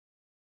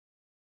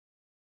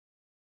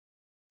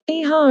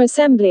Bihar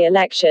Assembly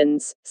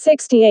elections,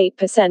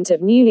 68%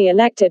 of newly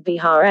elected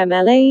Bihar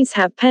MLAs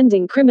have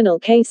pending criminal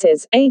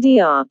cases,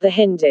 ADR, The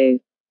Hindu.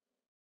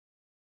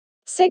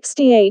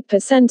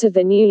 68% of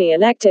the newly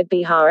elected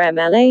Bihar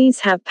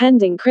MLAs have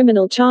pending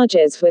criminal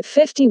charges, with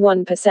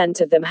 51%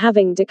 of them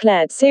having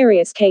declared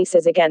serious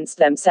cases against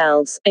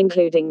themselves,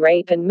 including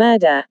rape and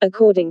murder,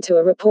 according to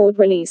a report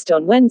released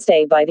on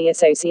Wednesday by the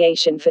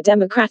Association for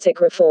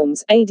Democratic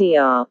Reforms,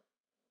 ADR.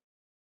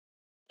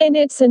 In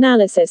its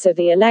analysis of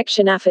the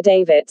election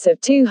affidavits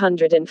of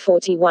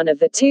 241 of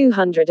the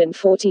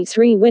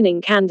 243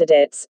 winning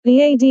candidates, the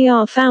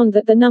ADR found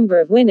that the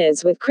number of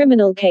winners with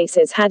criminal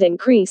cases had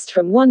increased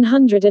from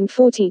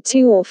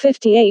 142 or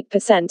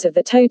 58% of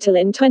the total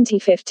in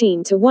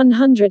 2015 to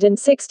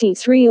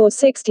 163 or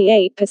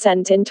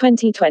 68% in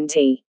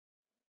 2020.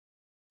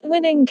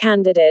 Winning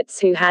candidates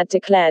who had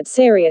declared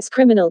serious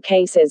criminal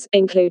cases,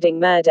 including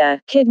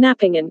murder,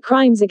 kidnapping and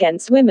crimes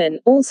against women,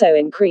 also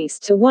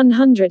increased to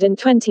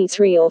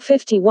 123 or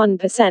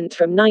 51%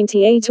 from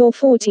 98 or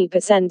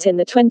 40% in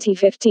the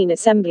 2015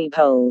 Assembly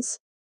polls.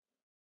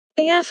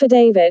 The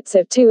affidavits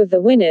of two of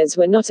the winners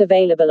were not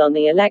available on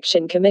the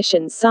Election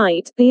Commission's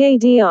site, the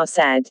ADR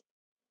said.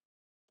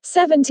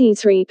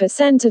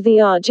 73% of the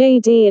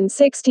RJD and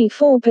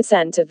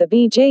 64% of the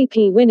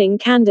BJP winning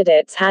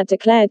candidates had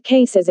declared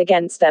cases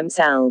against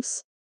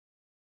themselves.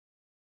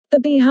 The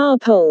Bihar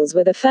polls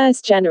were the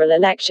first general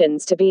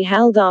elections to be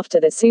held after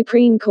the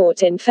Supreme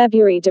Court in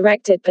February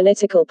directed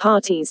political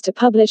parties to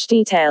publish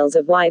details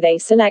of why they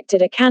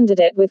selected a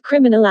candidate with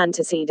criminal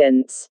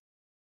antecedents.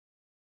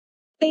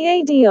 The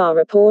ADR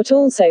report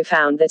also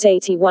found that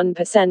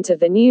 81% of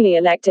the newly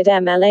elected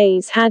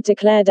MLAs had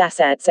declared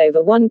assets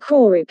over 1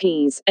 crore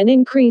rupees, an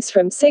increase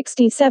from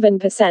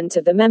 67%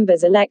 of the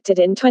members elected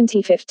in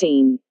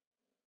 2015.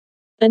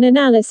 An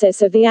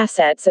analysis of the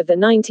assets of the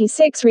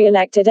 96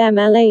 re-elected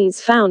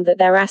MLAs found that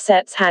their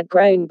assets had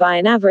grown by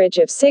an average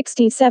of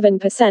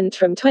 67%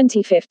 from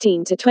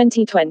 2015 to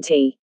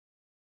 2020.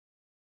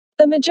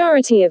 The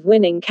majority of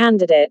winning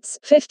candidates,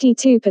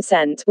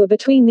 52%, were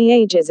between the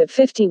ages of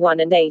 51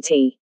 and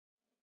 80.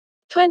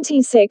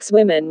 26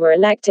 women were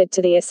elected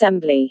to the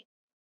assembly.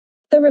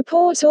 The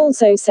report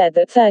also said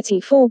that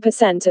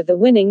 34% of the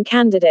winning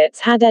candidates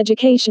had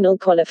educational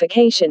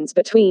qualifications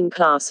between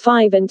Class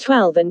 5 and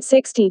 12 and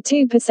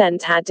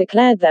 62% had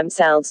declared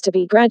themselves to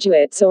be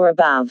graduates or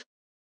above.